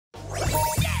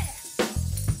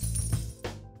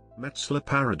Metzler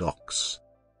paradox.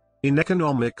 In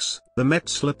economics, the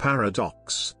Metzler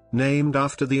paradox, named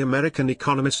after the American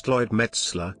economist Lloyd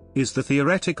Metzler, is the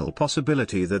theoretical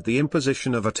possibility that the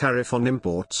imposition of a tariff on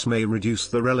imports may reduce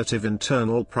the relative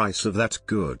internal price of that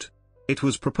good. It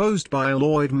was proposed by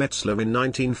Lloyd Metzler in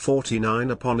 1949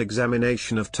 upon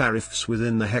examination of tariffs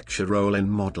within the Heckscher-Ohlin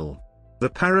model. The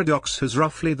paradox has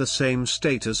roughly the same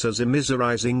status as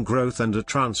immiserizing growth and a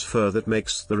transfer that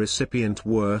makes the recipient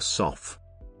worse off.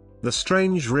 The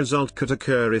strange result could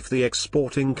occur if the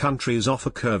exporting country's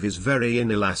offer curve is very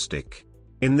inelastic.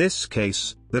 In this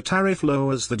case, the tariff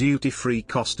lowers the duty-free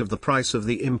cost of the price of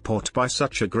the import by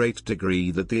such a great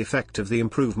degree that the effect of the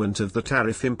improvement of the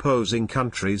tariff-imposing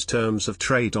country's terms of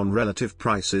trade on relative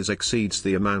prices exceeds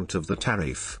the amount of the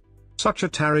tariff. Such a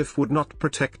tariff would not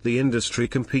protect the industry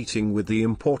competing with the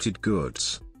imported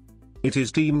goods. It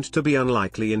is deemed to be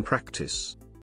unlikely in practice.